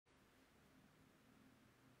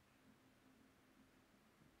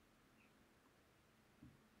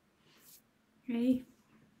Hey,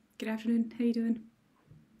 good afternoon. How you doing?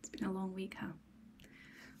 It's been a long week, huh?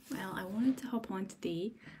 Well, I wanted to hop on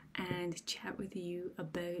today and chat with you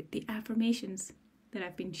about the affirmations that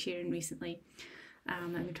I've been sharing recently.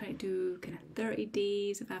 I've been trying to do kind of 30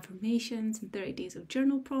 days of affirmations and 30 days of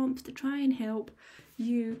journal prompts to try and help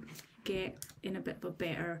you get in a bit of a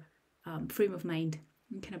better frame of mind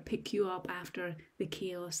and kind of pick you up after the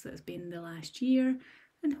chaos that's been the last year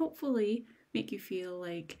and hopefully make you feel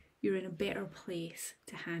like you're in a better place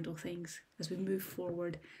to handle things as we move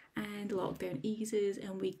forward and lockdown eases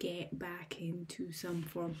and we get back into some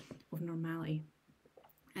form of normality.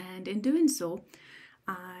 And in doing so,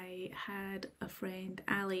 I had a friend,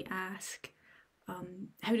 Ali, ask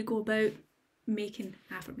how to go about making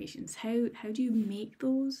affirmations. How do you make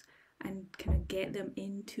those and kind of get them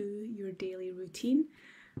into your daily routine?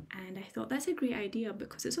 And I thought that's a great idea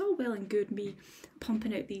because it's all well and good me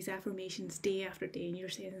pumping out these affirmations day after day, and you're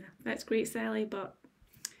saying, that's great, Sally, but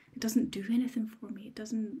it doesn't do anything for me. It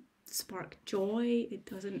doesn't spark joy. It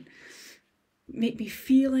doesn't make me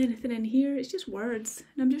feel anything in here. It's just words,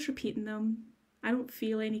 and I'm just repeating them. I don't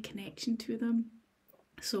feel any connection to them.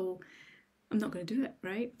 So I'm not going to do it,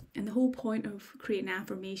 right? And the whole point of creating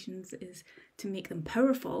affirmations is to make them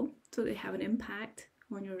powerful so they have an impact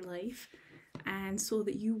on your life, and so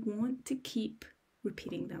that you want to keep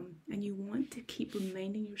repeating them and you want to keep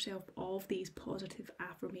reminding yourself of these positive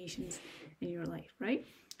affirmations in your life, right?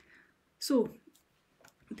 So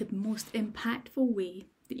the most impactful way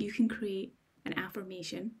that you can create an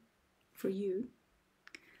affirmation for you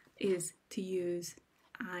is to use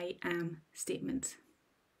I am statements.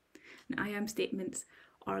 And I am statements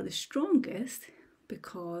are the strongest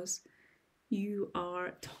because you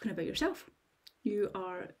are talking about yourself. You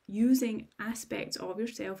are using aspects of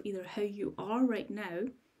yourself, either how you are right now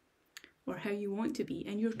or how you want to be,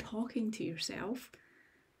 and you're talking to yourself.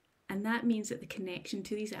 And that means that the connection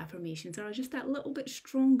to these affirmations are just that little bit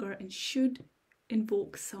stronger and should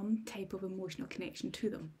invoke some type of emotional connection to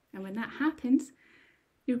them. And when that happens,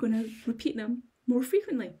 you're going to repeat them more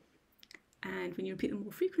frequently. And when you repeat them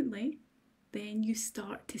more frequently, then you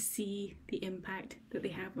start to see the impact that they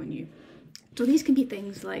have on you. So these can be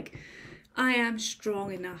things like, I am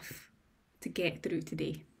strong enough to get through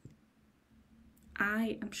today.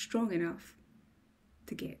 I am strong enough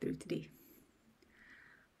to get through today.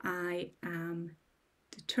 I am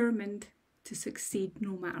determined to succeed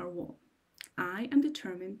no matter what. I am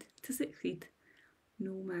determined to succeed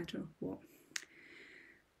no matter what.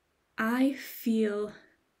 I feel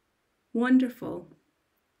wonderful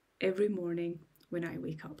every morning when I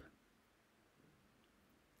wake up.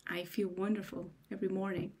 I feel wonderful every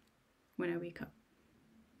morning when I wake up.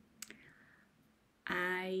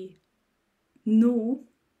 I know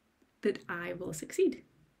that I will succeed.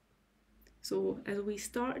 So as we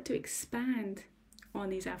start to expand on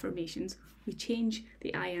these affirmations, we change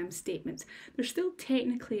the I am statements. They're still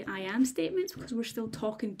technically I am statements because we're still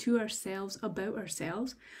talking to ourselves about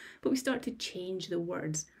ourselves, but we start to change the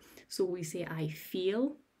words. So we say I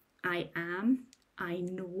feel, I am, I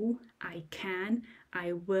know, I can,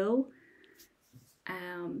 I will.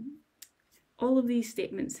 All of these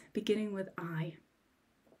statements beginning with I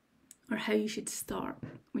are how you should start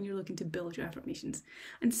when you're looking to build your affirmations.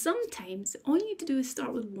 And sometimes all you need to do is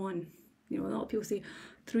start with one. You know, a lot of people say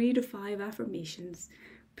 3 to 5 affirmations,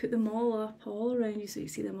 put them all up all around you so you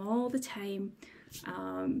see them all the time.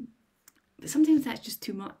 But sometimes that's just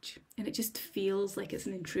too much and it just feels like it's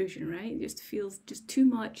an intrusion, right? It just feels just too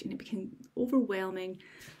much and it becomes overwhelming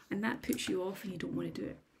and that puts you off and you don't want to do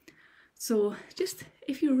it. So just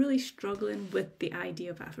if you're really struggling with the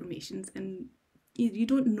idea of affirmations and you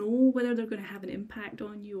don't know whether they're going to have an impact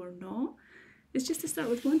on you or not, it's just to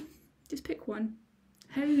start with one. Just pick one.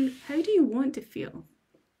 How do you want to feel?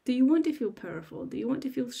 Do you want to feel powerful? Do you want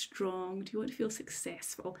to feel strong? Do you want to feel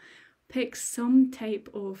successful? Pick some type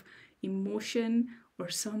of emotion or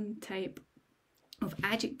some type of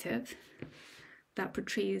adjective that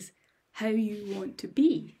portrays how you want to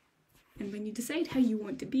be. And when you decide how you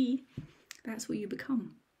want to be, that's what you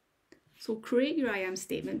become. So create your I am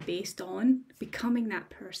statement based on becoming that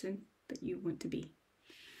person that you want to be.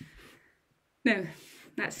 Now,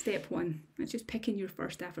 that's step 1. That's just picking your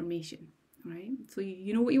first affirmation, right? So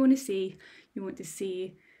you know what you want to say. You want to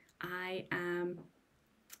say, I am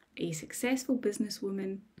a successful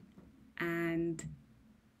businesswoman and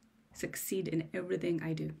succeed in everything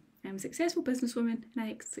I do. I'm a successful businesswoman and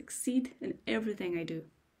I succeed in everything I do.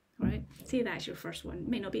 All right, say that's your first one. It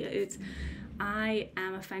may not be. It's I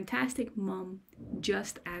am a fantastic mum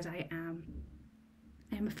just as I am.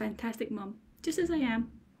 I am a fantastic mum just as I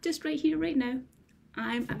am, just right here, right now.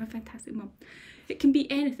 I'm a fantastic mum. It can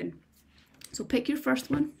be anything. So pick your first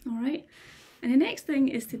one, all right? And the next thing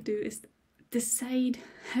is to do is decide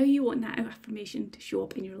how you want that affirmation to show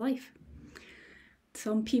up in your life.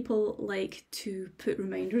 Some people like to put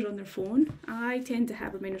reminders on their phone. I tend to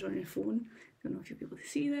have reminders on my phone. I don't know if you'll be able to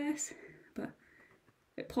see this, but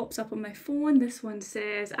it pops up on my phone. This one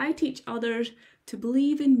says, I teach others to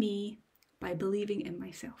believe in me by believing in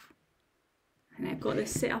myself. And I've got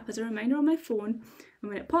this set up as a reminder on my phone. And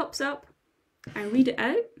when it pops up, I read it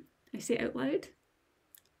out. I say it out loud.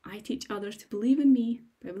 I teach others to believe in me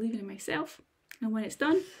by believing in myself. And when it's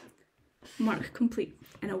done, mark complete.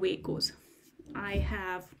 And away it goes. I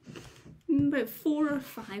have about 4 or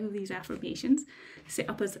 5 of these affirmations set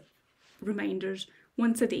up as reminders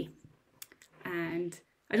once a day. And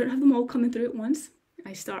I don't have them all coming through at once.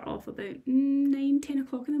 I start off about 9, 10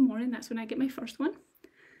 o'clock in the morning. That's when I get my first one.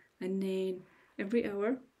 And then every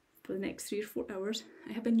hour for the next 3 or 4 hours,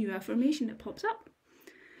 I have a new affirmation that pops up.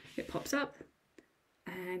 It pops up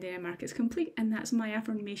and then I mark it's complete. And that's my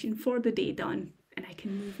affirmation for the day done. And I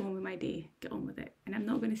can move on with my day, get on with it. And I'm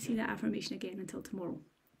not going to see that affirmation again until tomorrow.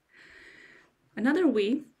 Another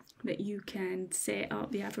way that you can set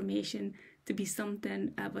up the affirmation to be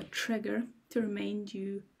something of a trigger to remind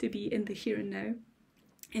you to be in the here and now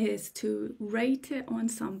is to write it on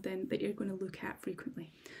something that you're going to look at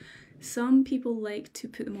frequently. Some people like to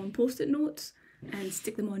put them on post-it notes and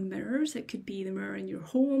stick them on mirrors. It could be the mirror in your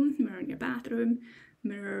home, mirror in your bathroom,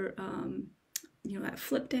 mirror, that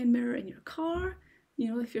flip down mirror in your car.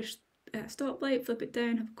 If you're at a stoplight, flip it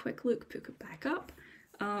down, have a quick look, pick it back up.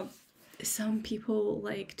 Some people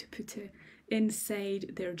like to put it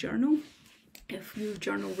inside their journal. If you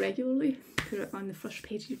journal regularly, put it on the first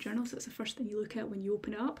page of your journal, so it's the first thing you look at when you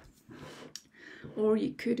open it up. Or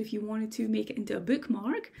you could, if you wanted to, make it into a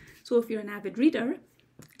bookmark. So if you're an avid reader,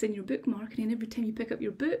 it's in your bookmark, and then every time you pick up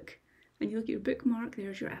your book and you look at your bookmark,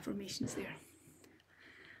 there's your affirmations there.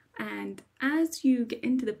 And as you get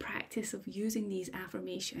into the practice of using these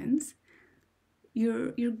affirmations,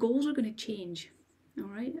 your goals are going to change, all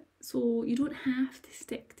right? So you don't have to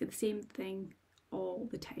stick to the same thing all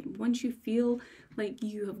the time. Once you feel like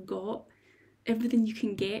you have got everything you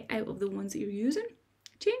can get out of the ones that you're using,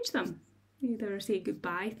 change them. Either say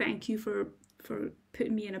goodbye, thank you for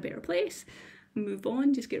putting me in a better place, move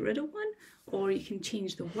on, just get rid of one. Or you can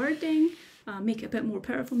change the wording, make it a bit more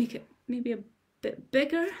powerful, make it maybe a bit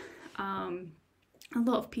bigger. A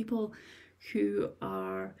lot of people who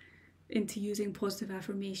are into using positive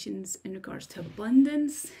affirmations in regards to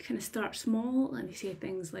abundance kind of start small, and they say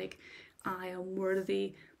things like, I am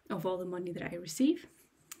worthy of all the money that I receive.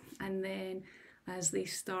 And then as they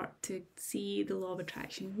start to see the law of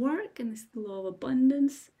attraction work and the law of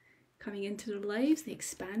abundance coming into their lives, they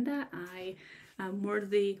expand that. I am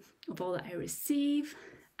worthy of all that I receive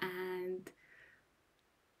and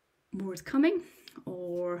more is coming.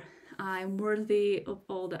 Or I'm worthy of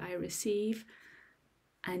all that I receive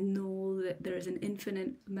and know that there is an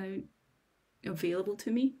infinite amount available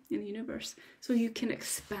to me in the universe. So you can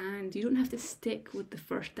expand. You don't have to stick with the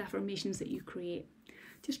first affirmations that you create.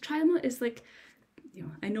 Just try them out. It's like,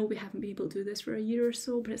 I know we haven't been able to do this for a year or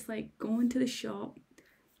so, but it's like going to the shop.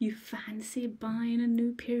 You fancy buying a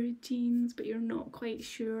new pair of jeans, but you're not quite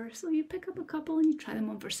sure. So you pick up a couple and you try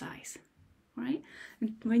them on for size, right?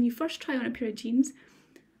 And when you first try on a pair of jeans,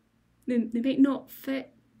 they might not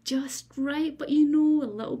fit just right, but a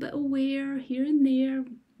little bit of wear here and there,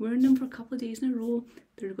 wearing them for a couple of days in a row,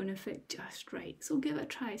 they're going to fit just right. So give it a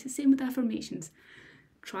try. It's the same with affirmations.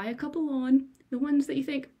 Try a couple on, the ones that you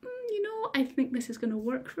think, I think this is going to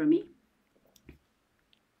work for me.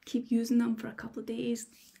 Keep using them for a couple of days,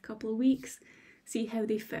 a couple of weeks, see how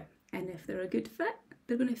they fit. And if they're a good fit,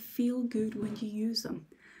 they're going to feel good when you use them.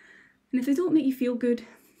 And if they don't make you feel good,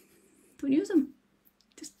 don't use them.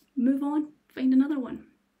 Just move on, find another one.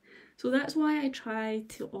 So that's why I try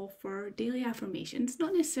to offer daily affirmations,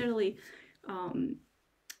 not necessarily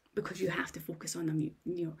because you have to focus on them.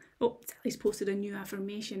 Sally's posted a new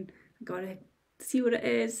affirmation. I gotta see what it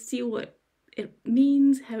is, see what it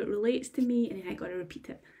means, how it relates to me, and then I gotta repeat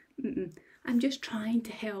it. I'm just trying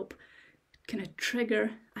to help kind of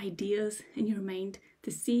trigger ideas in your mind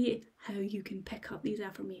to see how you can pick up these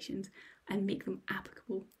affirmations and make them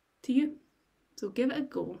applicable to you. So give it a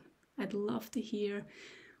go. I'd love to hear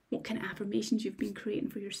what kind of affirmations you've been creating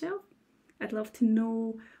for yourself. I'd love to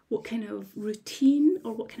know what kind of routine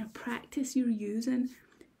or what kind of practice you're using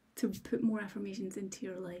to put more affirmations into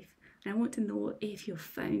your life. And I want to know if you've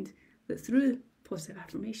found that through positive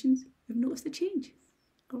affirmations, you've noticed a change.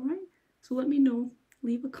 All right? So let me know.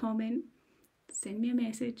 Leave a comment. Send me a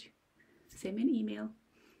message. Send me an email.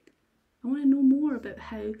 I want to know more about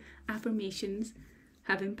how affirmations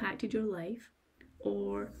have impacted your life,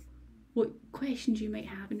 or what questions you might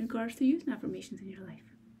have in regards to using affirmations in your life.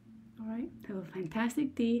 Alright, have a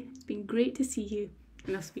fantastic day. It's been great to see you,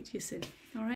 and I'll speak to you soon. Alright.